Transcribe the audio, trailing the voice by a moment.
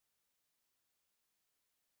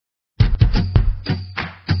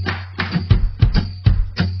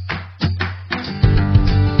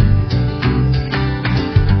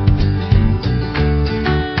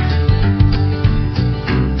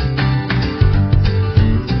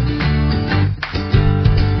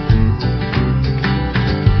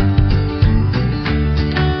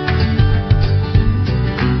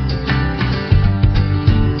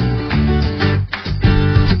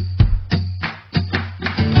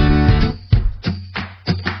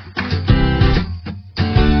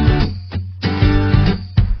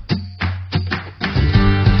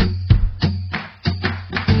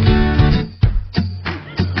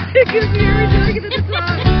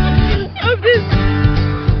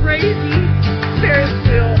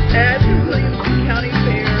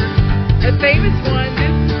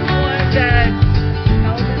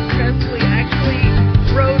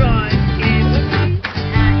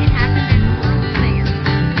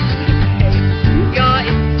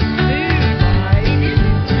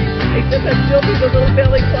do the little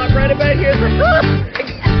belly flop right about here.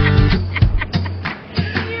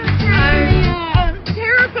 I'm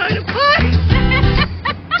terrified of heights.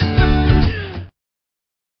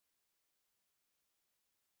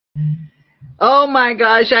 Oh my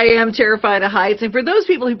gosh, I am terrified of heights. And for those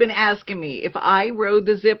people who've been asking me if I rode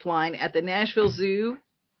the zip line at the Nashville Zoo,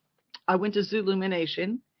 I went to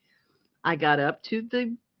Zoolumination. I got up to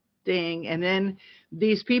the thing, and then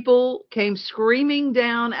these people came screaming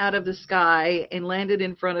down out of the sky and landed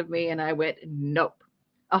in front of me, and I went, nope.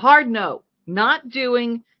 A hard no, not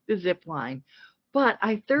doing the zip line. But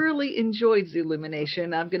I thoroughly enjoyed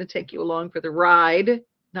Zoolumination. I'm going to take you along for the ride,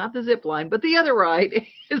 not the zip line, but the other ride,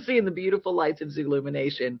 seeing the beautiful lights of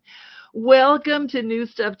Zoolumination. Welcome to New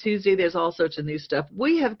Stuff Tuesday. There's all sorts of new stuff.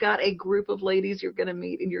 We have got a group of ladies you're going to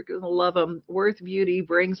meet, and you're going to love them. Worth Beauty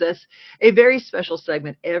brings us a very special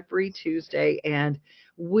segment every Tuesday, and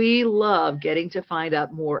we love getting to find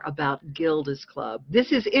out more about Gilda's Club.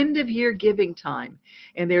 This is end-of-year giving time,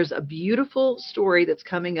 and there's a beautiful story that's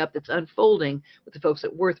coming up that's unfolding with the folks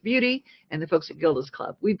at Worth Beauty and the folks at Gilda's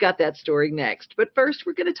Club. We've got that story next. But first,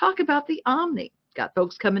 we're going to talk about the Omni. Got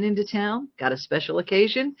folks coming into town, got a special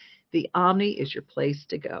occasion. The Omni is your place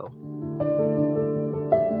to go.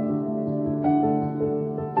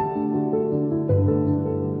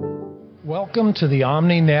 Welcome to the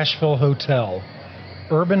Omni Nashville Hotel.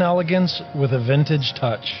 Urban elegance with a vintage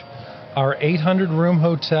touch. Our 800-room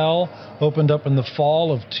hotel opened up in the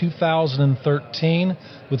fall of 2013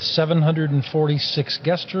 with 746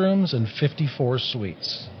 guest rooms and 54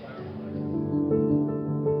 suites.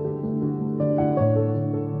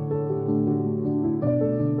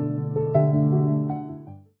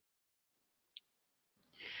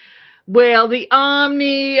 Well, the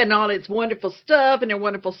Omni and all its wonderful stuff and their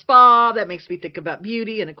wonderful spa, that makes me think about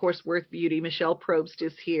beauty. And, of course, Worth Beauty, Michelle Probst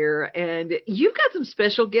is here. And you've got some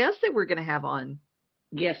special guests that we're going to have on.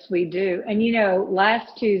 Yes, we do. And, you know,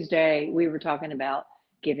 last Tuesday we were talking about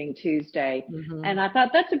Giving Tuesday. Mm-hmm. And I thought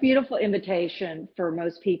that's a beautiful invitation for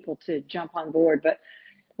most people to jump on board. But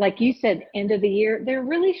like you said, end of the year, there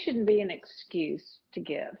really shouldn't be an excuse to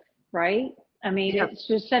give, right? I mean, It's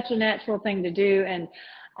just such a natural thing to do. And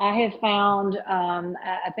I have found,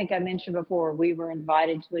 I think I mentioned before, we were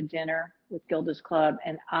invited to a dinner with Gilda's Club,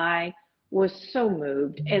 and I was so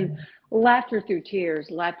moved. And laughter through tears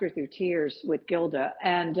with Gilda.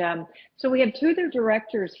 And so we have two of their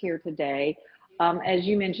directors here today. As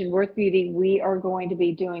you mentioned, Worth Beauty, we are going to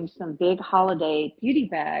be doing some big holiday beauty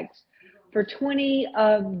bags for 20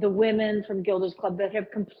 of the women from Gilda's Club that have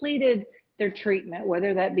completed their treatment,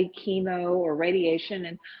 whether that be chemo or radiation.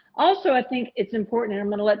 And also, I think it's important, and I'm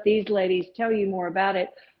going to let these ladies tell you more about it,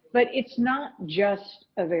 but it's not just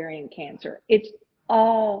ovarian cancer. It's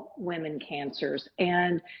all women cancers.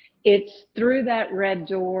 And it's through that red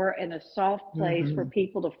door and a soft place for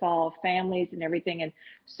people to fall, families and everything. And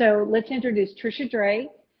so let's introduce Trisha Dray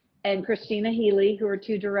and Christina Healy, who are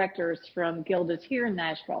two directors from Gilda's here in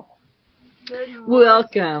Nashville.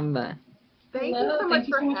 Welcome. Thank you so much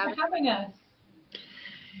for having us.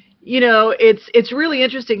 You know, it's really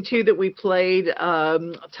interesting, too, that we played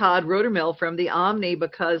Todd Rodermill from the Omni,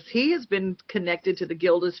 because he has been connected to the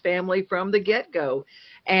Gilda's family from the get-go.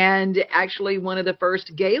 And actually, one of the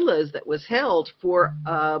first galas that was held for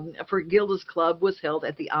Gilda's Club was held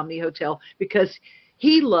at the Omni Hotel, because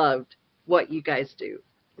he loved what you guys do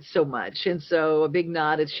so much. And so a big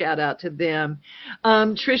nod and shout out to them.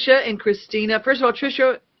 Trisha and Christina, first of all,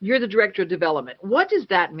 Trisha, you're the Director of Development. What does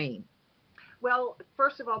that mean? Well,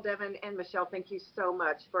 first of all, Devin and Michelle, thank you so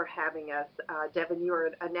much for having us. Devin, you're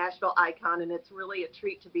a Nashville icon, and it's really a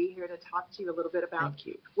treat to be here to talk to you a little bit about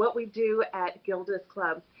what we do at Gilda's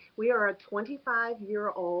Club. We are a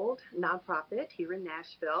 25-year-old nonprofit here in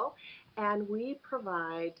Nashville, and we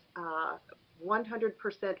provide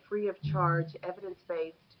 100% free of charge,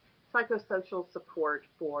 evidence-based psychosocial support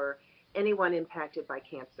for anyone impacted by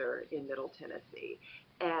cancer in Middle Tennessee.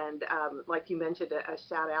 And like you mentioned, a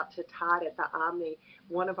shout out to Todd at the Omni,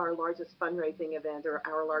 one of our largest fundraising events, or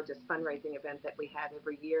our largest fundraising event that we have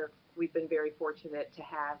every year. We've been very fortunate to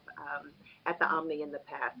have at the Omni in the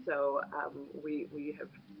past. So we have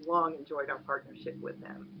long enjoyed our partnership with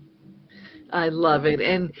them. I love it.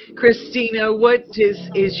 And Christina, what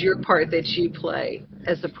is your part that you play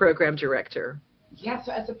as the program director? Yeah,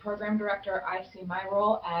 so as a program director, I see my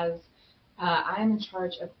role as I am in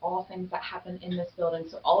charge of all things that happen in this building.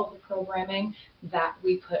 So all of the programming that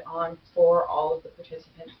we put on for all of the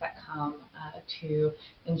participants that come to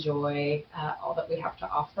enjoy all that we have to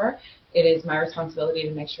offer. It is my responsibility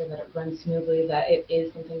to make sure that it runs smoothly, that it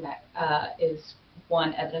is something that is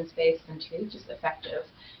one, evidence-based, and two, just effective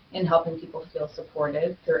in helping people feel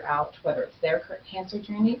supported throughout, whether it's their cancer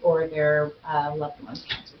journey or their loved one's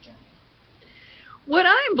cancer journey. What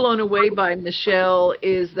I'm blown away by, Michelle,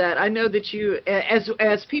 is that I know that you,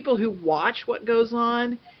 as people who watch what goes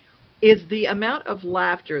on, is the amount of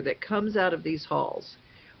laughter that comes out of these halls.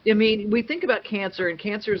 I mean, we think about cancer, and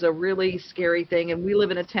cancer is a really scary thing, and we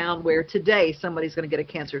live in a town where today somebody's going to get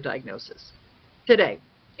a cancer diagnosis. Today,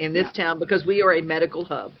 in this town, because we are a medical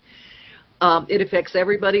hub. It affects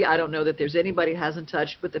everybody. I don't know that there's anybody it hasn't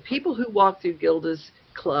touched, but the people who walk through Gilda's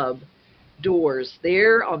Club doors,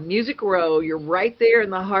 there on Music Row, you're right there in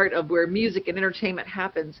the heart of where music and entertainment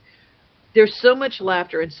happens. There's so much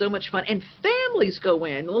laughter and so much fun, and families go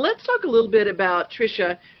in. Let's talk a little bit about,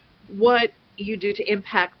 Tricia, what you do to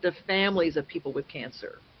impact the families of people with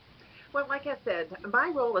cancer. Well, like I said,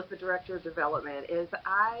 my role as the Director of Development is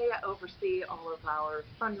I oversee all of our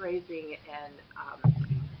fundraising and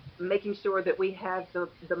making sure that we have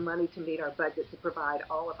the money to meet our budget to provide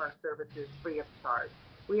all of our services free of charge.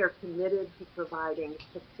 We are committed to providing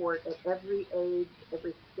support at every age,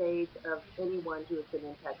 every stage of anyone who has been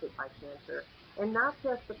impacted by cancer. And not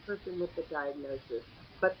just the person with the diagnosis,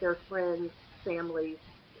 but their friends, families,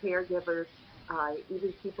 caregivers,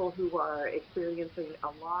 even people who are experiencing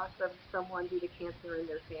a loss of someone due to cancer in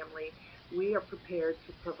their family. We are prepared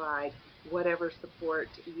to provide whatever support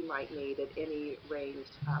you might need at any range,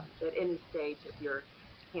 at any stage of your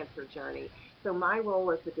cancer journey. So my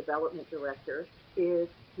role as the development director is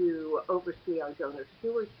to oversee our donor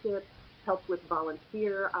stewardship, help with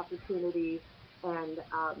volunteer opportunities, and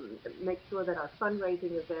make sure that our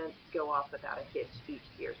fundraising events go off without a hitch each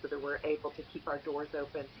year so that we're able to keep our doors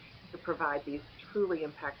open to provide these truly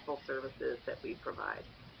impactful services that we provide.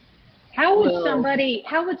 How would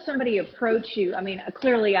somebody approach you? I mean,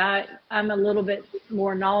 clearly I'm a little bit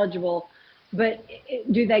more knowledgeable, but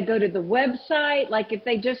do they go to the website? Like, if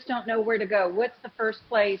they just don't know where to go, what's the first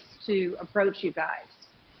place to approach you guys?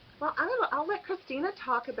 Well, I'll let Christina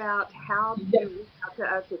talk about how to reach out to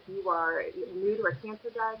us if you are new to a cancer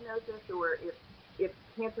diagnosis or if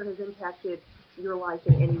cancer has impacted your life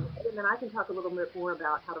in any way. And then I can talk a little bit more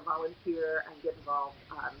about how to volunteer and get involved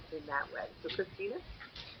in that way. So, Christina?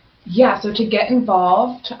 Yeah, so to get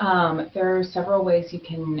involved, there are several ways you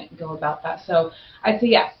can go about that. So I'd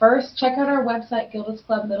say, first check out our website, Gilda's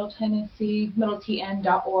Club Middle Tennessee,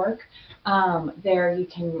 middletn.org. There you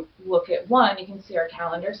can look at, you can see our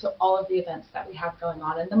calendar, so all of the events that we have going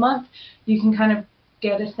on in the month. You can kind of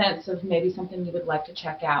get a sense of maybe something you would like to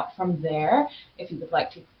check out. From there, if you would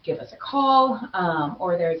like to give us a call,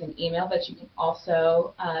 or there's an email that you can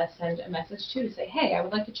also send a message to say, hey, I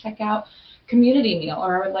would like to check out Community Meal,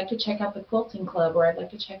 or I would like to check out the Quilting Club, or I'd like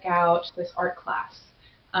to check out this art class.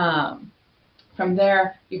 From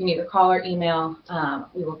there, you can either call or email.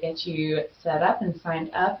 We will get you set up and signed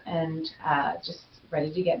up and just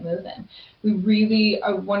ready to get moving. We really,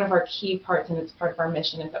 one of our key parts, and it's part of our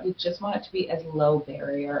mission, is that we just want it to be as low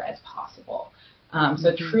barrier as possible.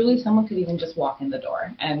 So truly someone could even just walk in the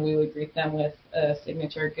door and we would greet them with a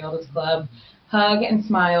signature Gilda's Club hug and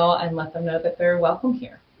smile and let them know that they're welcome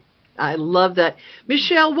here. I love that.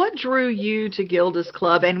 Michelle, what drew you to Gilda's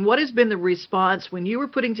Club, and what has been the response when you were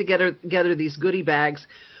putting together these goodie bags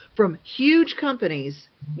from huge companies?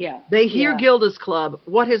 Yeah. They hear Gilda's Club.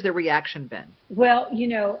 What has their reaction been? Well,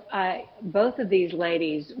 both of these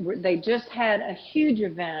ladies, they just had a huge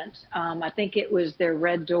event. I think it was their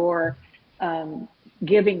Red Door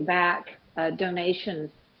giving back donation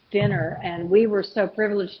dinner, and we were so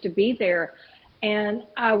privileged to be there. And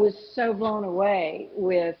I was so blown away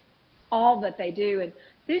with all that they do. And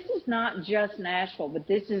this is not just Nashville, but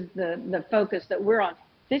this is the focus that we're on.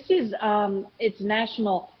 This is, it's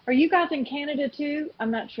national. Are you guys in Canada too?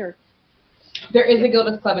 I'm not sure. There is a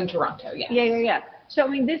Gilda's Club in Toronto, yes. Yeah. So, I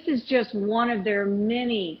mean, this is just one of their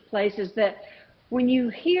many places that when you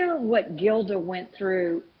hear what Gilda went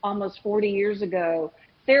through almost 40 years ago,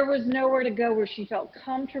 there was nowhere to go where she felt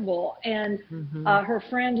comfortable. And her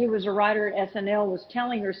friend who was a writer at SNL was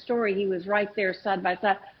telling her story. He was right there side by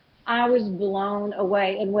side. I was blown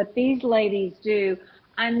away. And what these ladies do,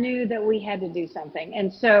 I knew that we had to do something.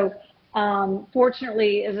 And so,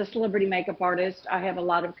 fortunately, as a celebrity makeup artist, I have a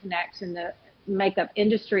lot of connects in the makeup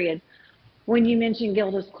industry. And when you mentioned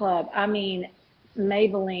Gilda's Club, I mean,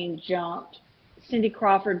 Maybelline jumped. Cindy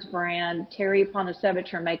Crawford's brand, Terry Ponasevich,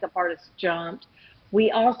 her makeup artist, jumped.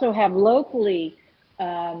 We also have locally,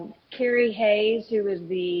 Carrie Hayes, who is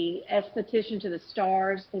the esthetician to the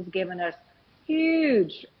stars, has given us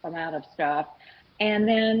huge amount of stuff. And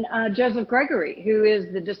then Joseph Gregory, who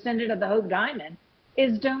is the descendant of the Hope Diamond,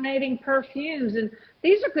 is donating perfumes. And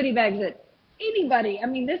these are goodie bags that anybody. I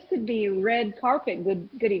mean, this could be red carpet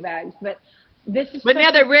goodie bags, but this is. But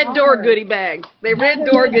now they're red door goodie bags. They're red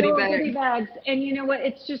door goodie bags. And you know what?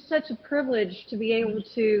 It's just such a privilege to be able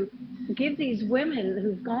to give these women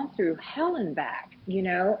who've gone through hell and back, you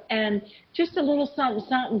know, and just a little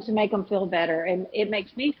something to make them feel better. And it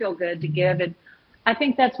makes me feel good to give. And I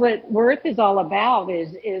think that's what Worth is all about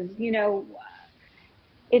is, you know,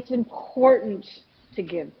 it's important to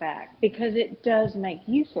give back because it does make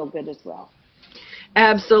you feel good as well.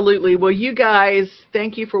 Absolutely. Well, you guys,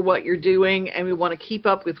 thank you for what you're doing, and we want to keep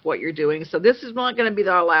up with what you're doing. So this is not going to be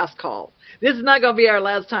our last call. This is not going to be our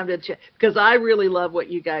last time to chat, because I really love what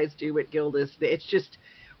you guys do at Gilda's. It's just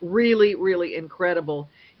really, really incredible.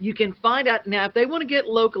 You can find out now if they want to get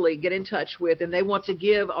in touch with, and they want to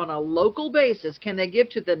give on a local basis. Can they give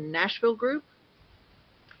to the Nashville group?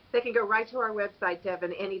 They can go right to our website,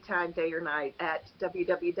 Devin, anytime, day or night, at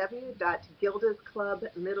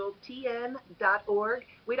www.gildasclubmiddletn.org.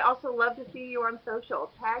 We'd also love to see you on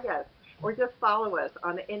social. Tag us or just follow us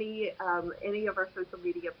on any of our social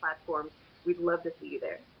media platforms. We'd love to see you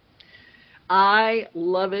there. I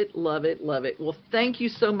love it, love it, love it. Well, thank you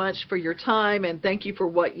so much for your time, and thank you for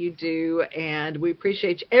what you do, and we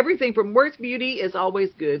appreciate you. Everything from Worth Beauty is always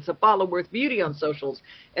good, so follow Worth Beauty on socials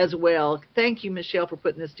as well. Thank you, Michelle, for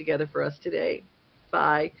putting this together for us today.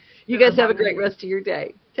 Bye. You guys have a great rest of your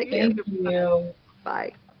day. Take care. Thank you.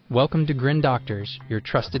 Bye. Welcome to Grin Doctors, your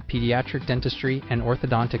trusted pediatric dentistry and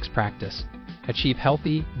orthodontics practice. Achieve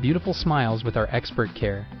healthy, beautiful smiles with our expert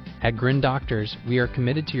care. At Grin Doctors, we are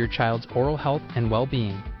committed to your child's oral health and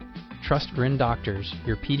well-being. Trust Grin Doctors,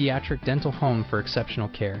 your pediatric dental home for exceptional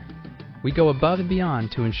care. We go above and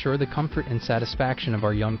beyond to ensure the comfort and satisfaction of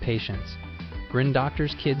our young patients. Grin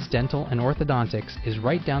Doctors Kids Dental and Orthodontics is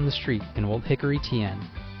right down the street in Old Hickory, TN.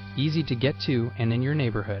 Easy to get to and in your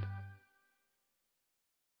neighborhood.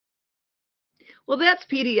 Well, that's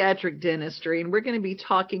pediatric dentistry, and we're going to be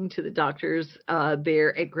talking to the doctors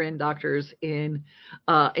there at Grin Doctors in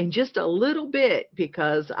just a little bit,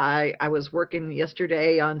 because I was working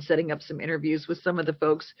yesterday on setting up some interviews with some of the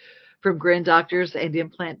folks from Grin Doctors and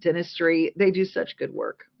Implant Dentistry. They do such good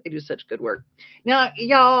work. They do such good work. Now,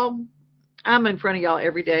 y'all, I'm in front of y'all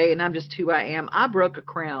every day, and I'm just who I am. I broke a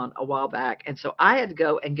crown a while back, and so I had to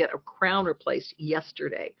go and get a crown replaced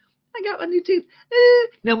yesterday. I got my new tooth.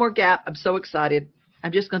 No more gap. I'm so excited.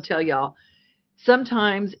 I'm just going to tell y'all,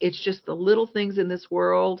 sometimes it's just the little things in this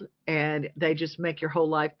world, and they just make your whole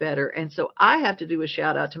life better. And so I have to do a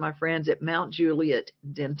shout out to my friends at Mount Juliet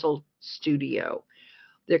Dental Studio.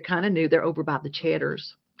 They're kind of new. They're over by the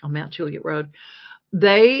Chatters on Mount Juliet Road.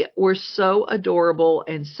 They were so adorable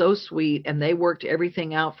and so sweet, and they worked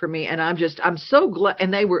everything out for me. And I'm so glad.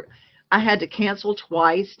 And I had to cancel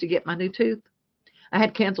twice to get my new tooth. I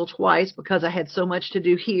had canceled twice because I had so much to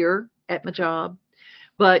do here at my job.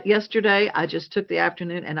 But yesterday, I just took the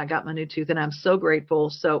afternoon and I got my new tooth, and I'm so grateful.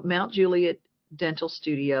 So Mount Juliet Dental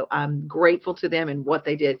Studio, I'm grateful to them and what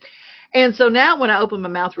they did. And so now when I open my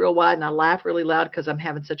mouth real wide and I laugh really loud because I'm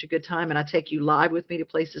having such a good time, and I take you live with me to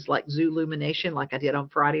places like Zoolumination, like I did on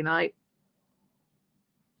Friday night,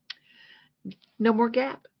 no more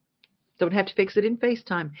gap. Don't have to fix it in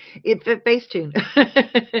FaceTime. Facetune.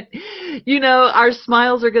 You know, our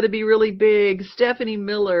smiles are going to be really big. Stephanie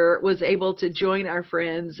Miller was able to join our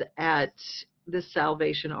friends at the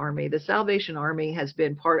Salvation Army. The Salvation Army has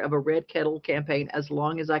been part of a Red Kettle campaign as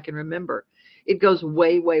long as I can remember. It goes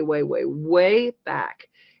way, way, way, way, way back.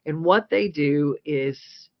 And what they do is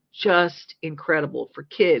just incredible for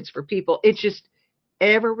kids, for people. It's just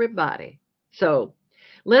everybody. So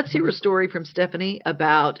let's hear a story from Stephanie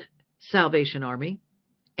about Salvation Army.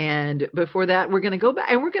 And before that, we're going to go back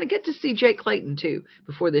and we're going to get to see Jake Clayton too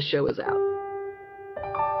before this show is out.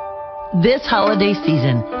 This holiday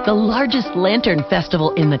season, the largest lantern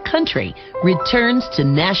festival in the country returns to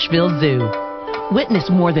Nashville Zoo. Witness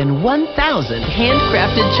more than 1,000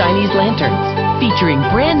 handcrafted Chinese lanterns featuring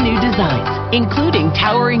brand new designs, including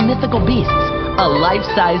towering mythical beasts, a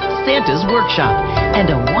life-sized Santa's workshop, and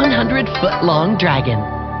a 100-foot-long dragon.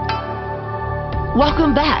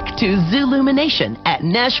 Welcome back to Zoolumination at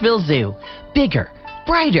Nashville Zoo. Bigger,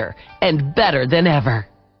 brighter, and better than ever.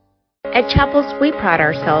 At Chapels, we pride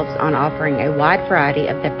ourselves on offering a wide variety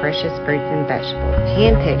of the freshest fruits and vegetables,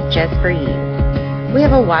 handpicked just for you. We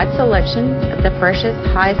have a wide selection of the freshest,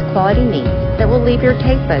 highest quality meats that will leave your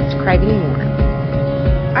taste buds craving more.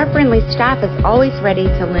 Our friendly staff is always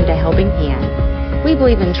ready to lend a helping hand. We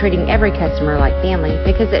believe in treating every customer like family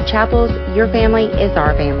because at Chapels, your family is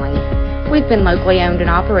our family. We've been locally owned and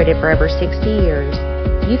operated for over 60 years.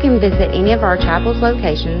 You can visit any of our Chapels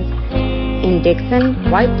locations in Dixon,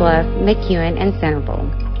 White Bluff, McEwen, and Centerville.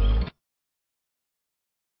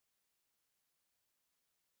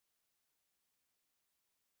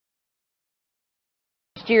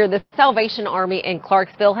 year, the Salvation Army in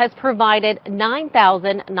Clarksville has provided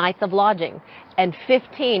 9,000 nights of lodging and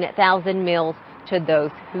 15,000 meals to those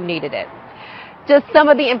who needed it. Just some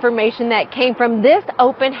of the information that came from this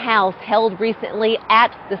open house held recently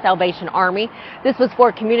at the Salvation Army. This was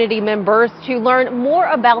for community members to learn more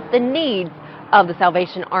about the needs of the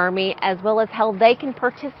Salvation Army, as well as how they can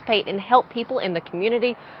participate and help people in the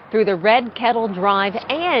community through the Red Kettle Drive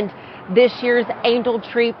and this year's Angel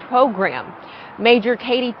Tree program. Major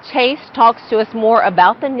Katie Chase talks to us more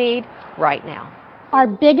about the need right now. Our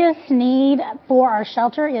biggest need for our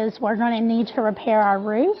shelter is we're going to need to repair our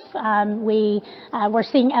roof. We're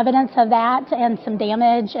seeing evidence of that and some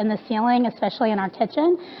damage in the ceiling, especially in our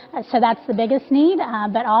kitchen. So that's the biggest need.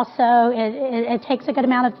 But also it takes a good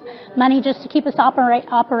amount of money just to keep us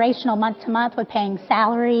operational month to month with paying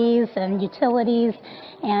salaries and utilities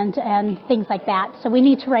and things like that. So we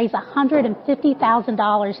need to raise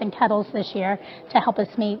 $150,000 in kettles this year to help us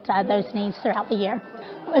meet those needs throughout the year.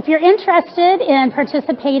 If you're interested in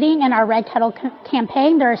participating in our Red Kettle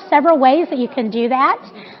campaign, there are several ways that you can do that.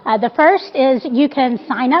 The first is you can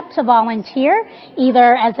sign up to volunteer,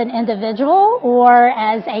 either as an individual or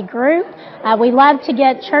as a group. We love to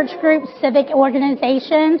get church groups, civic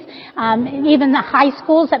organizations, even the high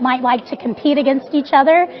schools that might like to compete against each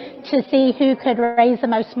other to see who could raise the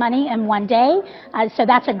most money in one day. So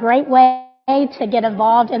that's a great way to get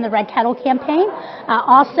involved in the Red Kettle campaign.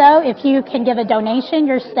 Also, if you can give a donation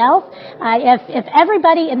yourself, if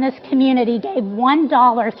everybody in this community gave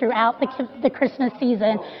 $1 throughout the Christmas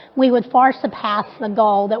season, we would far surpass the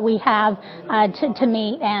goal that we have to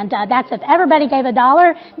meet. And that's if everybody gave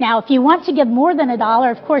 $1. Now, if you want to give more than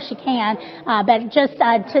 $1, of course you can, but just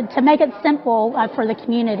to make it simple for the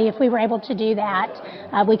community, if we were able to do that,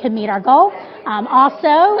 we could meet our goal.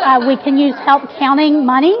 Also, we can use help counting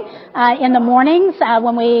money in the mornings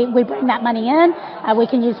when we bring that money in. We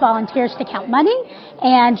can use volunteers to count money,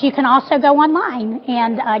 and you can also go online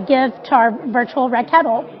and give to our virtual Red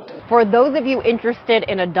Kettle. For those of you interested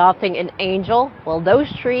in adopting an angel, well, those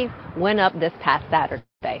trees went up this past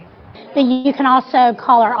Saturday. You can also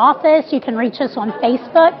call our office. You can reach us on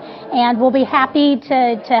Facebook, and we'll be happy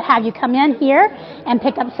to have you come in here and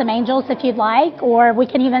pick up some angels if you'd like, or we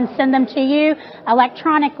can even send them to you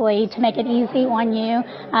electronically to make it easy on you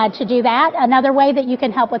to do that. Another way that you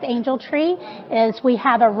can help with Angel Tree is we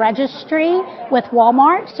have a registry with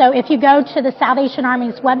Walmart. So if you go to the Salvation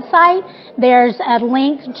Army's website, there's a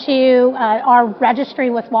link to our registry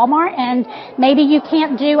with Walmart, and maybe you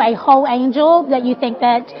can't do a whole angel, that you think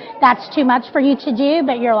that's too much for you to do,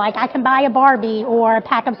 but you're like, I can buy a Barbie or a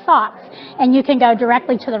pack of socks, and you can go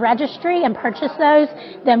directly to the registry and purchase those.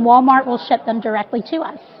 Then Walmart will ship them directly to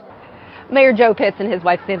us. Mayor Joe Pitts and his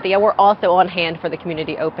wife Cynthia were also on hand for the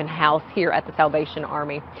community open house here at the Salvation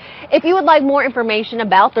Army. If you would like more information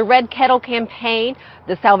about the Red Kettle campaign,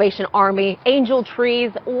 the Salvation Army, Angel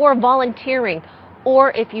Trees, or volunteering,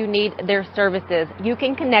 or if you need their services, you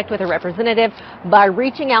can connect with a representative by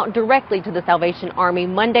reaching out directly to the Salvation Army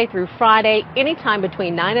Monday through Friday, anytime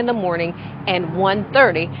between 9 in the morning and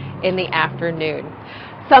 1:30 in the afternoon.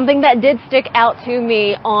 Something that did stick out to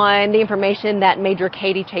me on the information that Major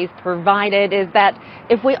Katie Chase provided is that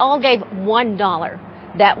if we all gave $1,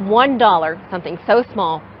 that $1, something so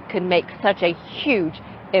small, could make such a huge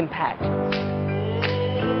impact.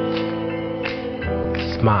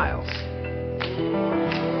 Smiles.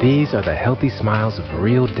 These are the healthy smiles of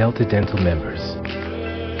real Delta Dental members.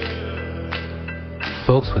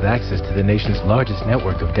 Folks with access to the nation's largest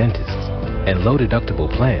network of dentists and low deductible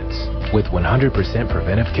plans with 100%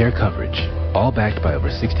 preventive care coverage, all backed by over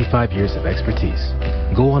 65 years of expertise.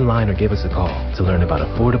 Go online or give us a call to learn about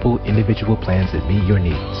affordable individual plans that meet your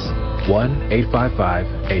needs.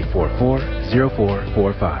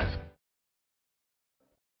 1-855-844-0445.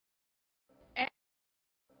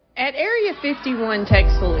 At Area 51 Tech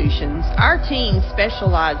Solutions, our team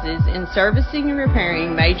specializes in servicing and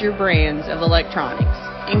repairing major brands of electronics,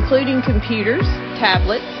 including computers,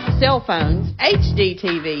 tablets, cell phones, HD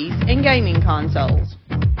TVs, and gaming consoles.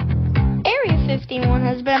 Area 51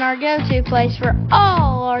 has been our go-to place for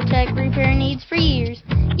all our tech repair needs for years.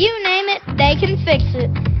 You name it, they can fix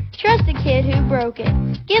it. Trust the kid who broke it.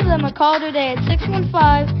 Give them a call today at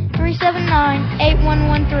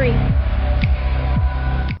 615-379-8113.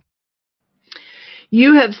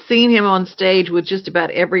 You have seen him on stage with just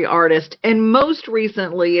about every artist. And most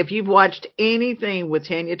recently, if you've watched anything with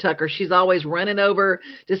Tanya Tucker, she's always running over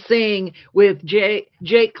to sing with Jake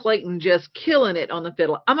Clayton, just killing it on the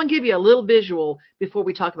fiddle. I'm going to give you a little visual before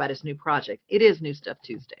we talk about his new project. It is New Stuff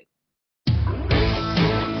Tuesday.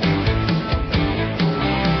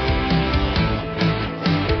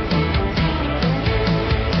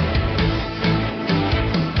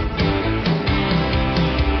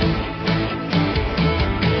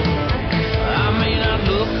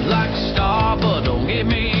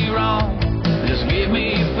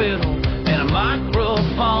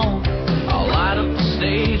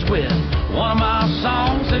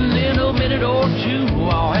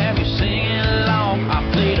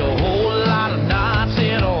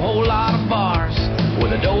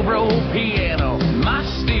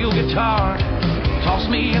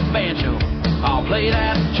 me a banjo, I'll play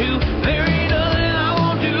that too. There ain't nothing I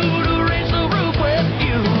won't do to raise the roof with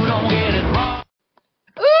you. Don't get it wrong.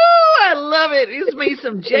 Ooh, I love it. It's me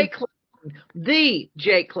some Jake Clayton, the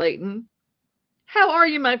Jake Clayton. How are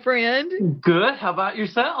you, my friend? Good. How about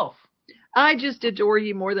yourself? I just adore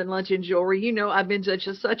you more than lunch and jewelry. You know, I've been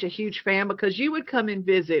such a huge fan because you would come and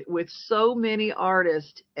visit with so many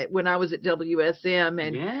artists when I was at WSM.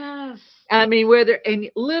 And yes. I mean, and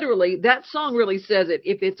literally that song really says it.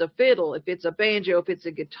 If it's a fiddle, if it's a banjo, if it's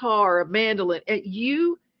a guitar, a mandolin,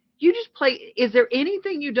 you just play. Is there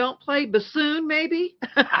anything you don't play? Bassoon, maybe?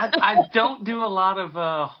 I don't do a lot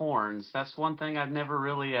of horns. That's one thing I've never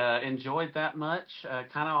really enjoyed that much.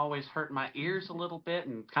 Kind of always hurt my ears a little bit,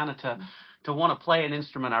 and kind of to want to play an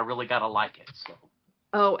instrument, I really got to like it. So.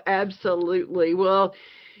 Oh, absolutely. Well,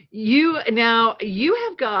 you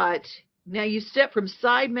step from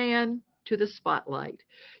sideman to the spotlight.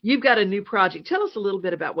 You've got a new project. Tell us a little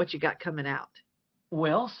bit about what you got coming out.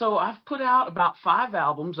 Well, so I've put out about 5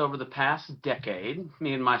 albums over the past decade,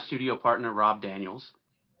 me and my studio partner, Rob Daniels.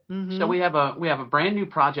 Mm-hmm. So we have a brand new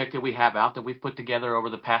project that we have out that we've put together over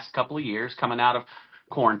the past couple of years coming out of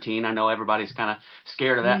quarantine. I know everybody's kind of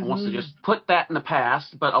scared of that and wants to just put that in the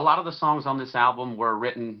past, but a lot of the songs on this album were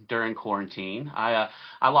written during quarantine. I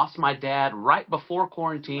lost my dad right before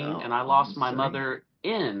quarantine, and I lost my mother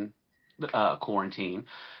in quarantine.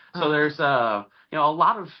 So there's a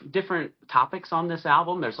lot of different topics on this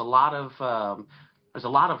album. There's a lot of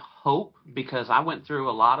hope because I went through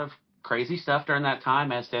a lot of crazy stuff during that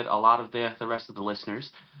time, as did a lot of the rest of the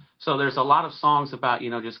listeners. So there's a lot of songs about,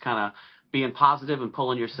 just kind of being positive and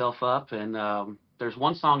pulling yourself up. And there's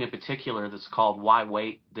one song in particular that's called Why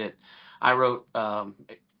Wait that I wrote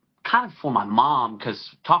kind of for my mom,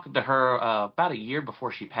 because talking to her about a year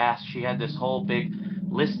before she passed, she had this whole big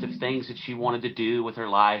list of things that she wanted to do with her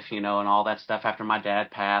life, and all that stuff after my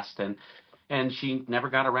dad passed. And she never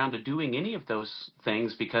got around to doing any of those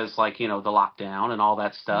things because, the lockdown and all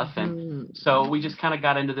that stuff. And so we just kind of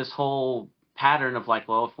got into this whole pattern of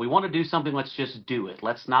well, if we want to do something, let's just do it.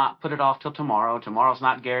 Let's not put it off till tomorrow. Tomorrow's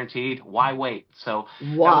not guaranteed. Why wait? So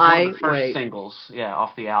that was one of the first singles,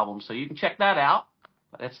 off the album. So you can check that out.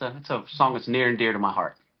 It's a song that's near and dear to my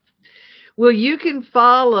heart. Well, you can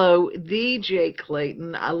follow the Jake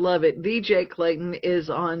Clayton. I love it. The Jake Clayton is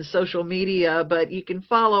on social media, but you can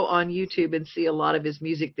follow on YouTube and see a lot of his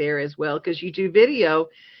music there as well because you do video.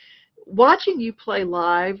 Watching you play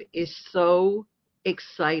live is so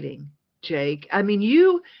exciting, Jake. I mean,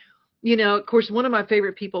 you of course, one of my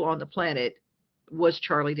favorite people on the planet was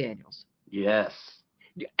Charlie Daniels. Yes.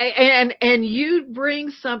 And you bring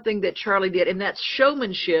something that Charlie did, and that's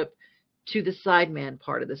showmanship to the sideman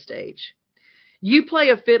part of the stage. You play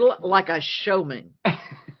a fiddle like a showman.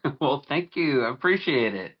 Well, thank you. I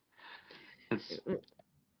appreciate it.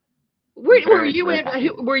 Were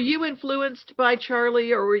you influenced by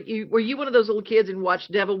Charlie, or were you one of those little kids and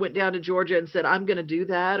watched Devil Went Down to Georgia and said, I'm going to do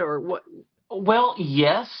that, or what? Well,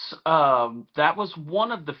 yes, that was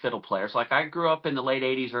one of the fiddle players. I grew up in the late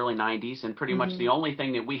 80s, early 90s, and pretty much the only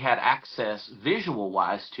thing that we had access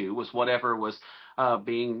visual-wise to was whatever was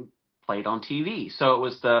being played on TV. So it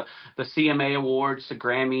was the CMA Awards, the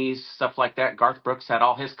Grammys, stuff like that. Garth Brooks had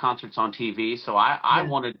all his concerts on TV. So I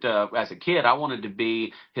wanted, as a kid, I wanted to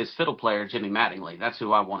be his fiddle player, Jimmy Mattingly. That's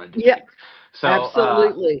who I wanted to be. So,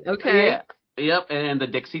 absolutely. Okay. Yeah. Yep, and the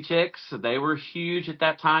Dixie Chicks, they were huge at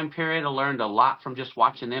that time period. I learned a lot from just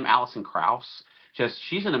watching them. Alison Krauss,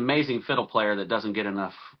 she's an amazing fiddle player that doesn't get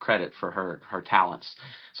enough credit for her talents.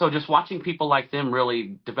 So just watching people like them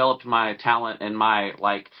really developed my talent and my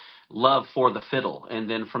love for the fiddle, and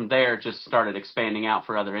then from there just started expanding out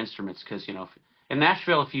for other instruments because in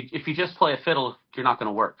Nashville, if you just play a fiddle, you're not going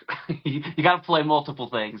to work. you got to play multiple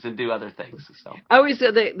things and do other things. So I always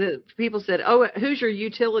said the people said, "Oh, who's your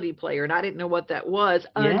utility player?" And I didn't know what that was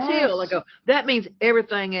until I go, "That means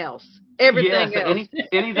everything else. Everything else.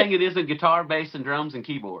 Anything that isn't guitar, bass, and drums and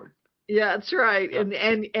keyboard." Yeah, that's right. Yep.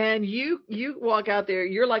 And you walk out there,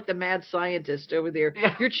 you're like the mad scientist over there.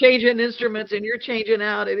 Yeah. You're changing instruments and you're changing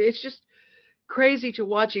out, and it's just crazy to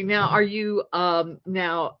watch you. Now, are you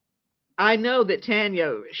now? I know that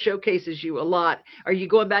Tanya showcases you a lot. Are you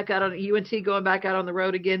going back out on UNT, going back out on the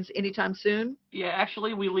road again anytime soon? Yeah,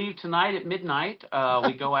 actually, we leave tonight at midnight.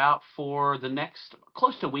 We go out for the next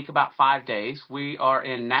close to a week, about 5 days. We are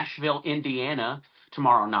in Nashville, Indiana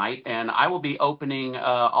tomorrow night, and I will be opening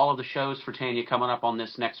all of the shows for Tanya coming up on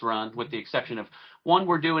this next run, with the exception of one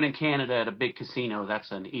we're doing in Canada at a big casino.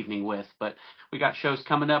 That's an evening with, but we got shows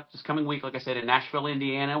coming up this coming week, like I said, in Nashville,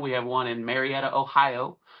 Indiana. We have one in Marietta,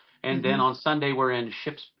 Ohio. And then on Sunday, we're in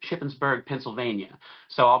Shippensburg, Pennsylvania.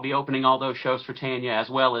 So I'll be opening all those shows for Tanya as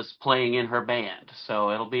well as playing in her band.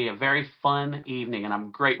 So it'll be a very fun evening, and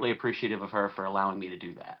I'm greatly appreciative of her for allowing me to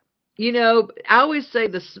do that. You know, I always say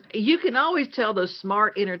this, you can always tell those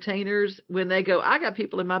smart entertainers when they go, I got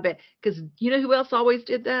people in my band. Because you know who else always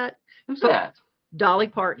did that? Who's that? Dolly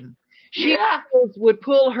Parton. She would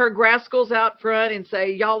pull her Grascals out front and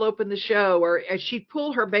say, y'all open the show. Or she'd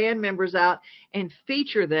pull her band members out and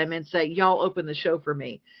feature them and say, y'all open the show for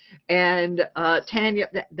me. And Tanya,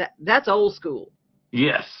 that's old school.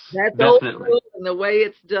 Yes, that's definitely. Old school and the way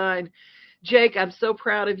it's done. Jake, I'm so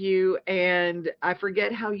proud of you, and I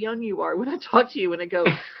forget how young you are when I talk to you, and I go,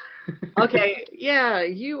 okay, yeah,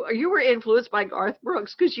 you were influenced by Garth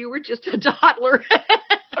Brooks because you were just a toddler.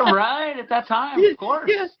 Right, at that time, of course.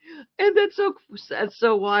 Yeah, and that's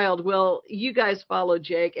so wild. Well, you guys follow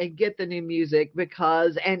Jake and get the new music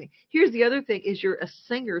because, and here's the other thing, is you're a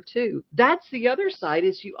singer too. That's the other side,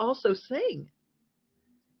 is you also sing.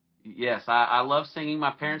 Yes, I love singing.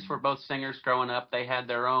 My parents were both singers growing up. They had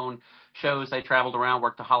their own shows. They traveled around,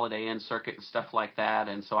 worked the Holiday Inn circuit and stuff like that.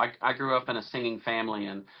 And so I grew up in a singing family,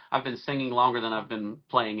 and I've been singing longer than I've been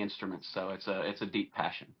playing instruments. So it's a deep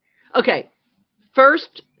passion. Okay,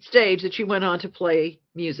 first stage that you went on to play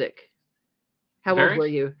music. How old were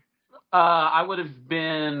you? I would have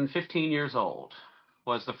been 15 years old.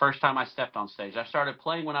 Was the first time I stepped on stage. I started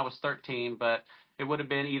playing when I was 13, but it would have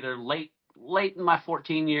been either late in my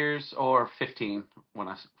 14 years or 15 when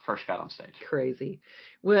I first got on stage. Crazy.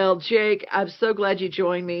 Well, Jake, I'm so glad you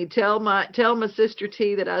joined me. Tell my sister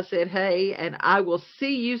T that I said hey, and I will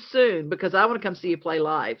see you soon because I want to come see you play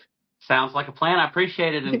live. Sounds like a plan. I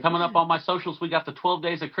appreciate it. And coming up on my socials, we got the 12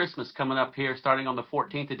 Days of Christmas coming up here starting on the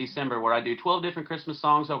 14th of December, where I do 12 different Christmas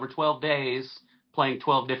songs over 12 days, playing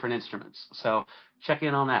 12 different instruments. So check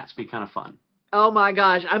in on that. It's be kind of fun. Oh, my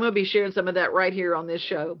gosh. I'm going to be sharing some of that right here on this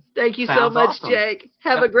show. Thank you Sounds so much, awesome. Jake.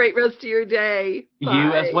 Have a great rest of your day. Bye.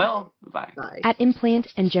 You as well. Bye. Bye. At Implant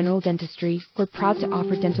and General Dentistry, we're proud to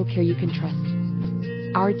offer dental care you can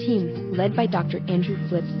trust. Our team, led by Dr. Andrew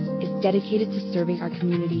Flips, is dedicated to serving our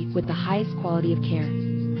community with the highest quality of care.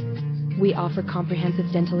 We offer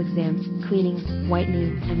comprehensive dental exams, cleanings,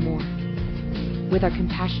 whitening, and more. With our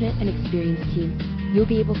compassionate and experienced team, you'll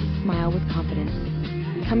be able to smile with confidence.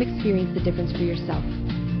 Come experience the difference for yourself.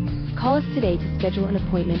 Call us today to schedule an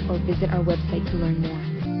appointment or visit our website to learn more.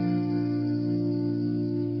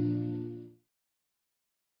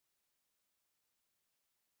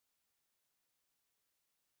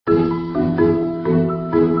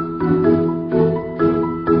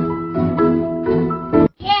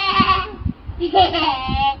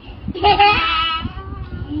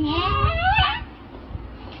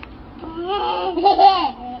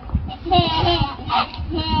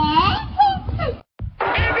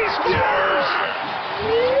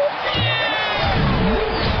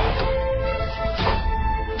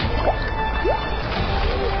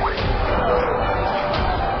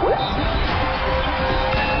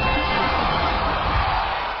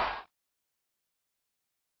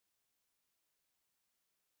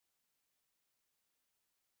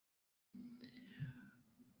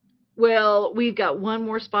 Well, we've got one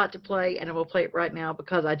more spot to play, and I will play it right now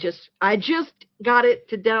because I just got it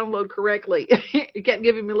to download correctly. It kept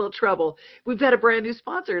giving me a little trouble. We've got a brand new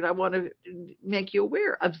sponsor, and I want to make you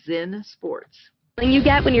aware of Zen Sports. You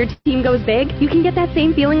get when your team goes big, you can get that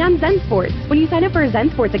same feeling on Zen Sports. When you sign up for a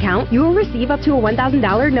Zen Sports account, you will receive up to a $1,000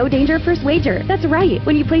 no danger first wager. That's right.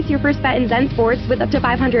 When you place your first bet in Zen Sports with up to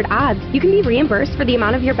 500 odds, you can be reimbursed for the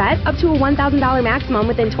amount of your bet up to a $1,000 maximum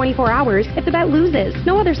within 24 hours if the bet loses.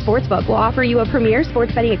 No other sportsbook will offer you a premier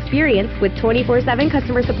sports betting experience with 24/7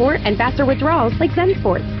 customer support and faster withdrawals like Zen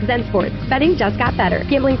Sports. Zen Sports. Betting just got better.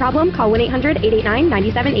 Gambling problem? Call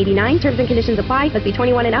 1-800-889-9789. Terms and conditions apply. Must be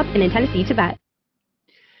 21 and up and in Tennessee to bet.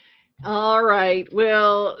 All right.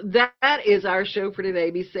 Well, that is our show for today.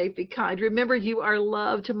 Be safe, be kind. Remember, you are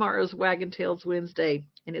loved. Tomorrow's Wagon Tales Wednesday,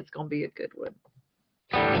 and it's going to be a good one.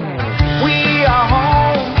 We are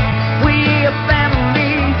home. We are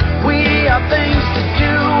family. We are things to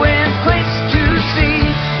do and places to see.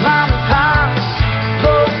 Mom and pops,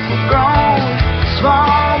 local grown,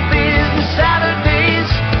 small business Saturdays.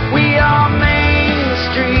 We are Main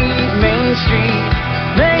Street, Main Street,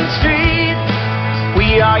 Main Street.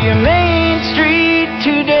 We are your